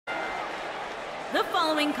The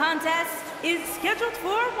following contest is scheduled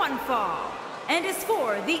for one fall and is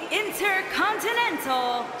for the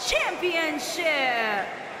Intercontinental Championship.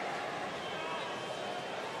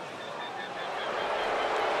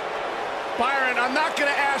 Byron, I'm not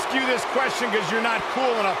going to ask you this question because you're not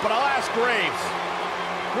cool enough, but I'll ask Graves.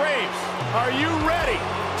 Graves, are you ready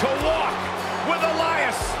to walk with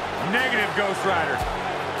Elias? Negative, Ghost Rider.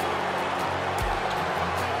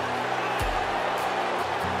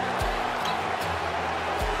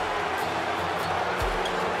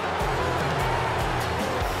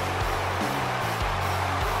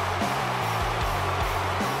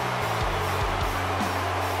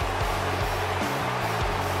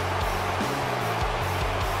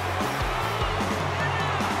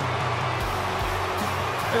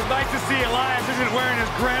 It's nice to see Elias isn't wearing his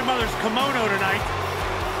grandmother's kimono tonight.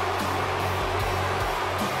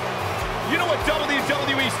 You know what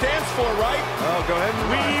WWE stands for, right? Oh, go ahead.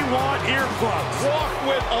 We want earplugs. Walk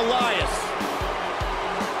with Elias.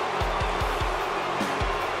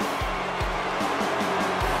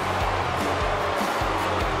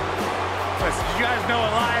 Listen, you guys know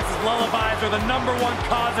Elias's lullabies are the #1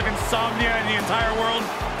 cause of insomnia in the entire world?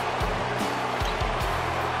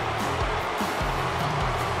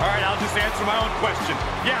 All right, I'll just answer my own question.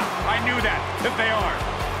 Yeah, I knew that, if they are.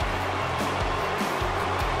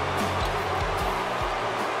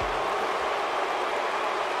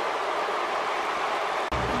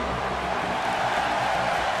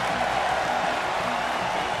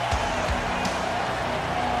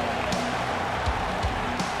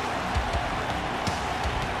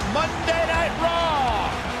 Monday Night Raw.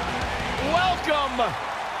 Welcome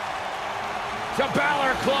to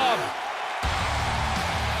Bálor Club.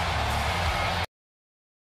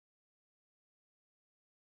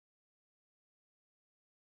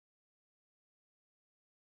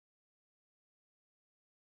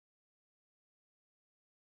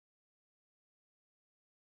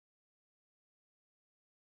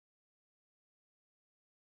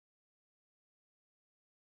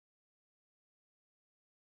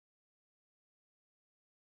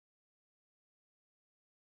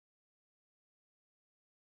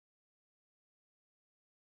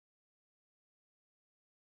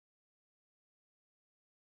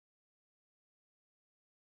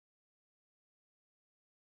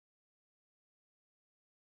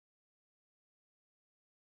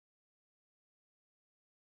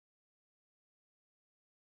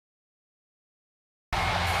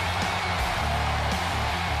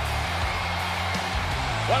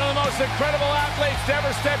 One of the most incredible athletes to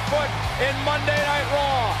ever step foot in Monday Night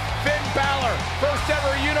Raw, Finn Bálor, first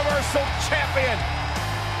ever Universal Champion.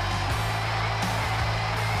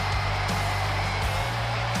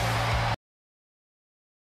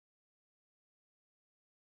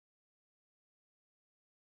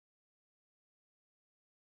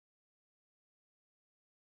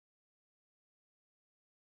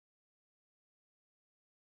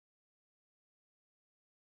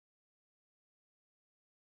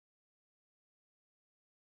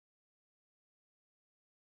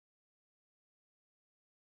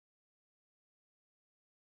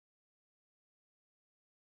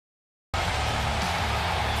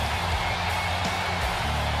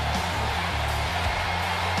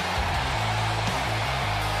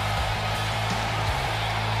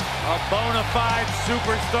 A bona fide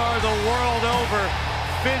superstar the world over,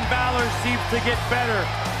 Finn Bálor seems to get better,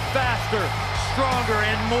 faster, stronger,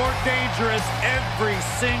 and more dangerous every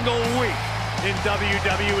single week in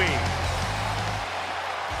WWE.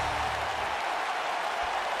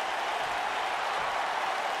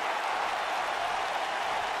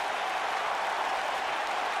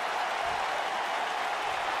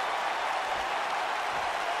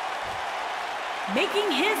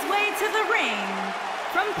 Making his way to the ring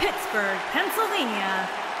from Pittsburgh, Pennsylvania,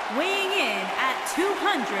 weighing in at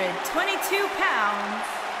 222 pounds,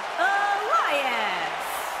 Elias.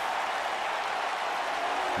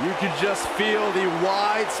 You can just feel the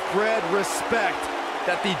widespread respect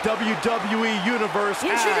that the WWE Universe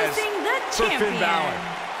has Introducing the for Finn champion Bálor.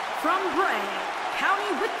 from Bray,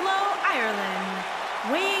 County Wicklow,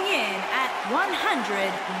 Ireland, weighing in at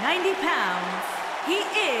 190 pounds. He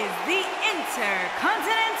is the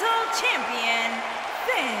Intercontinental Champion,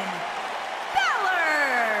 Finn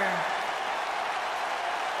Bálor.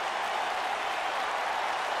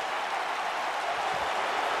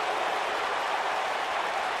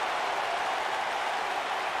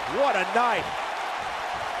 What a night.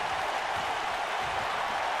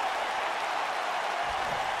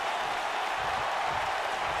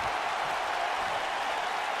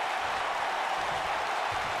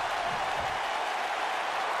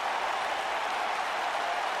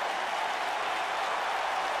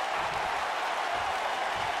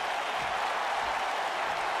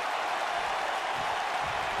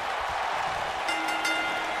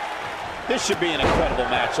 This should be an incredible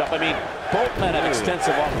matchup. I mean, both men have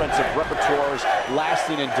extensive offensive repertoires,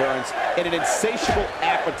 lasting endurance, and an insatiable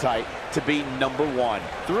appetite to be #1.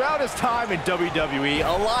 Throughout his time in WWE,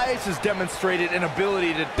 Elias has demonstrated an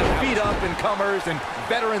ability to defeat up-and-comers and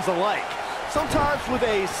veterans alike, sometimes with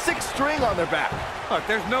a 6th string on their back. Look,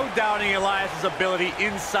 there's no doubting Elias' ability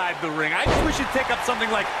inside the ring. I just wish he'd take up something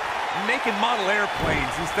like making model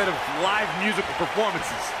airplanes instead of live musical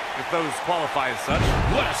performances, if those qualify as such.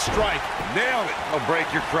 What a strike. Nailed it. I'll break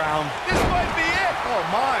your crown. This might be it. Oh,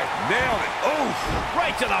 my. Nailed it. Oof.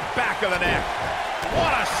 Right to the back of the neck.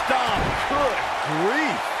 What a stomp. Good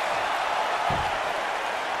grief.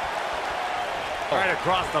 Right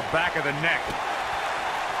across the back of the neck.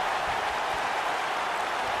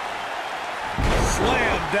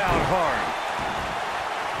 Slam down hard.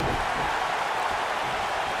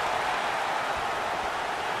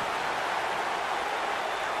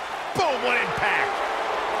 Boom, what impact.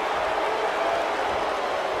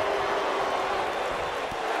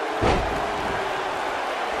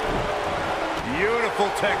 Beautiful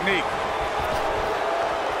technique.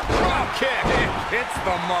 Drop kick. It hits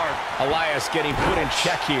the mark. Elias getting put in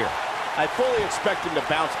check here. I fully expect him to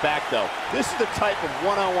bounce back, though. This is the type of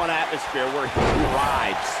one-on-one atmosphere where he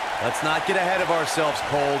thrives. Let's not get ahead of ourselves,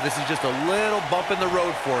 Cole. This is just a little bump in the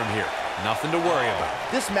road for him here. Nothing to worry about.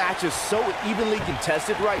 This match is so evenly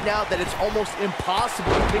contested right now that it's almost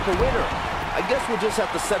impossible to pick a winner. I guess we'll just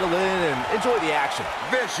have to settle in and enjoy the action.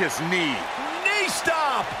 Vicious knee. Knee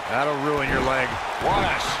stop. That'll ruin your leg. What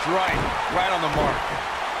a strike. Right on the mark.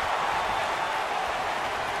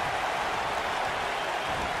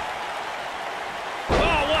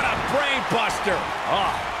 Oh, what a brain buster.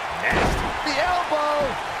 Oh, nasty. The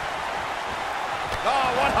elbow. Oh,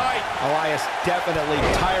 what height. Elias definitely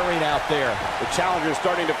tiring out there. The challenger is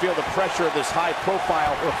starting to feel the pressure of this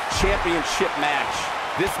high-profile championship match.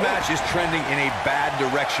 This match is trending in a bad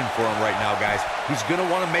direction for him right now, guys. He's going to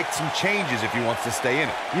want to make some changes if he wants to stay in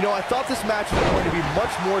it. You know, I thought this match was going to be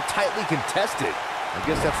much more tightly contested. I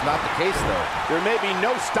guess that's not the case, though. There may be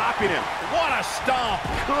no stopping him. What a stomp.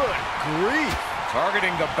 Good grief.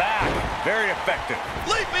 Targeting the back. Very effective.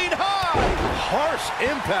 Leaping high. Harsh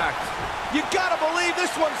impact. You gotta believe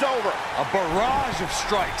this one's over. A barrage of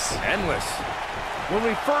strikes. Endless. When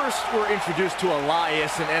we first were introduced to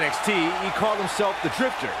Elias in NXT, he called himself the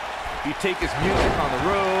Drifter. He'd take his music on the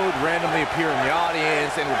road, randomly appear in the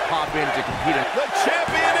audience, and would pop in to compete. The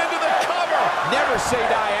champion into the cover. Never say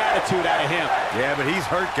die attitude out of him. Yeah, but he's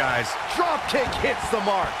hurt, guys. Drop kick hits the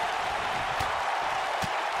mark.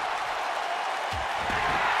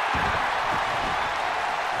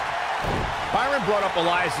 Byron brought up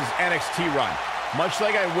Elias' NXT run. Much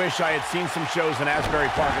like I wish I had seen some shows in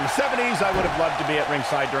Asbury Park. In the 70s, I would have loved to be at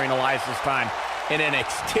ringside during Elias' time in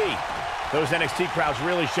NXT. Those NXT crowds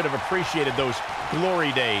really should have appreciated those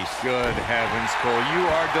glory days. Good heavens, Cole. You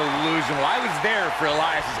are delusional. I was there for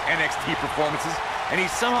Elias' NXT performances, and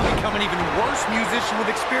he's somehow become an even worse musician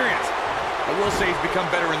with experience. I will say he's become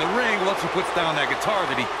better in the ring once he puts down that guitar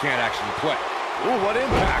that he can't actually play. Ooh, what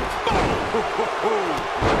impact.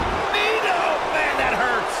 Nino! Man, that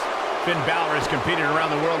hurts. Finn Bálor has competed around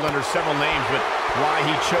the world under several names, but why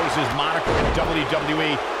he chose his moniker in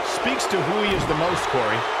WWE speaks to who he is the most,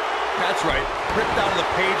 Corey. That's right. Ripped out of the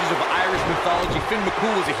pages of Irish mythology, Finn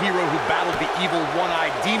McCool was a hero who battled the evil one-eyed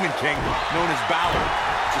demon king known as Bálor.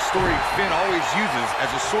 It's a story Finn always uses as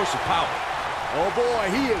a source of power. Oh boy,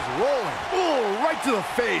 he is rolling. Ooh, right to the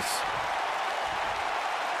face.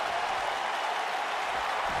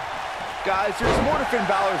 Guys, there's more to Finn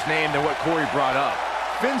Bálor's name than what Corey brought up.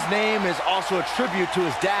 Finn's name is also a tribute to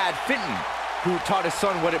his dad, Finton, who taught his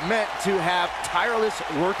son what it meant to have tireless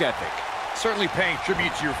work ethic. Certainly paying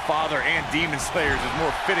tribute to your father and Demon Slayers is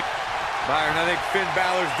more fitting. Byron, I think Finn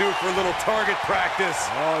Bálor's due for a little target practice.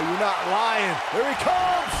 Oh, you're not lying. Here he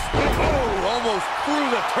comes. Oh, almost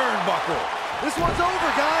through the turnbuckle. This one's over,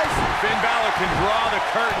 guys. Finn Bálor can draw the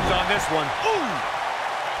curtains on this one. Ooh!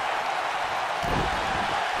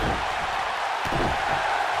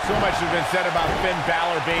 So much has been said about Finn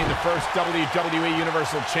Bálor being the first WWE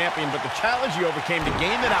Universal Champion, but the challenge he overcame to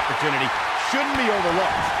gain that opportunity shouldn't be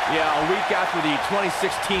overlooked. Yeah, a week after the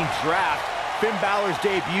 2016 draft, Finn Bálor's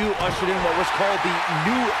debut ushered in what was called the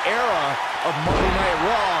new era of Monday Night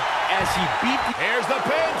Raw as he beat the... Here's the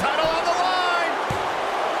pin, title on the line!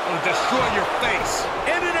 It'll destroy your face.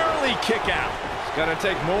 And an early kick out. It's gonna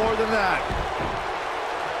take more than that.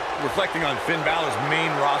 Reflecting on Finn Bálor's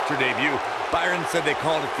main roster debut, Byron said they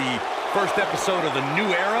called it the first episode of the new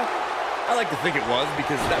era. I like to think it was,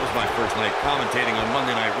 because that was my first night commentating on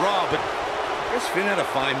Monday Night Raw, but Guess Finn had a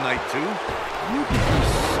fine night, too. You can be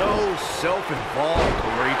so self-involved,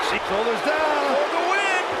 Corey. Shoulders down for the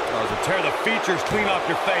win. Oh, to tear the features clean off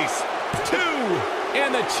your face. 2,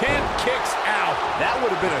 and the champ kicks out. That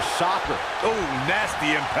would have been a shocker. Oh,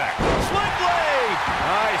 nasty impact. Sling blade.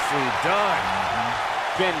 Nicely done.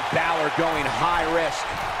 Finn Bálor going high risk.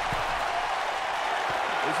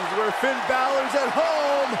 This is where Finn Bálor's at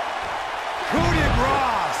home. Coup de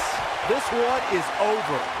grace. This one is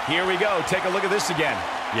over. Here we go. Take a look at this again.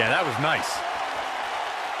 Yeah, that was nice.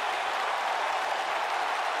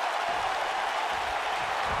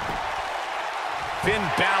 Finn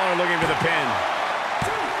Bálor looking for the pin.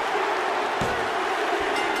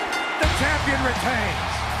 The champion retains.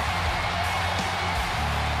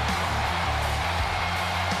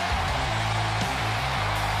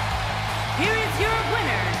 Here is your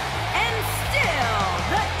winner, and still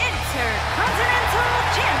the Intercontinental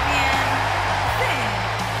Champion, Finn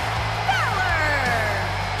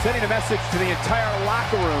Bálor. Sending a message to the entire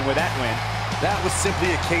locker room with that win. That was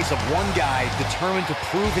simply a case of one guy determined to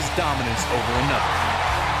prove his dominance over another.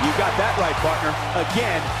 You got that right, partner.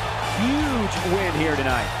 Again, huge win here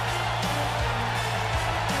tonight.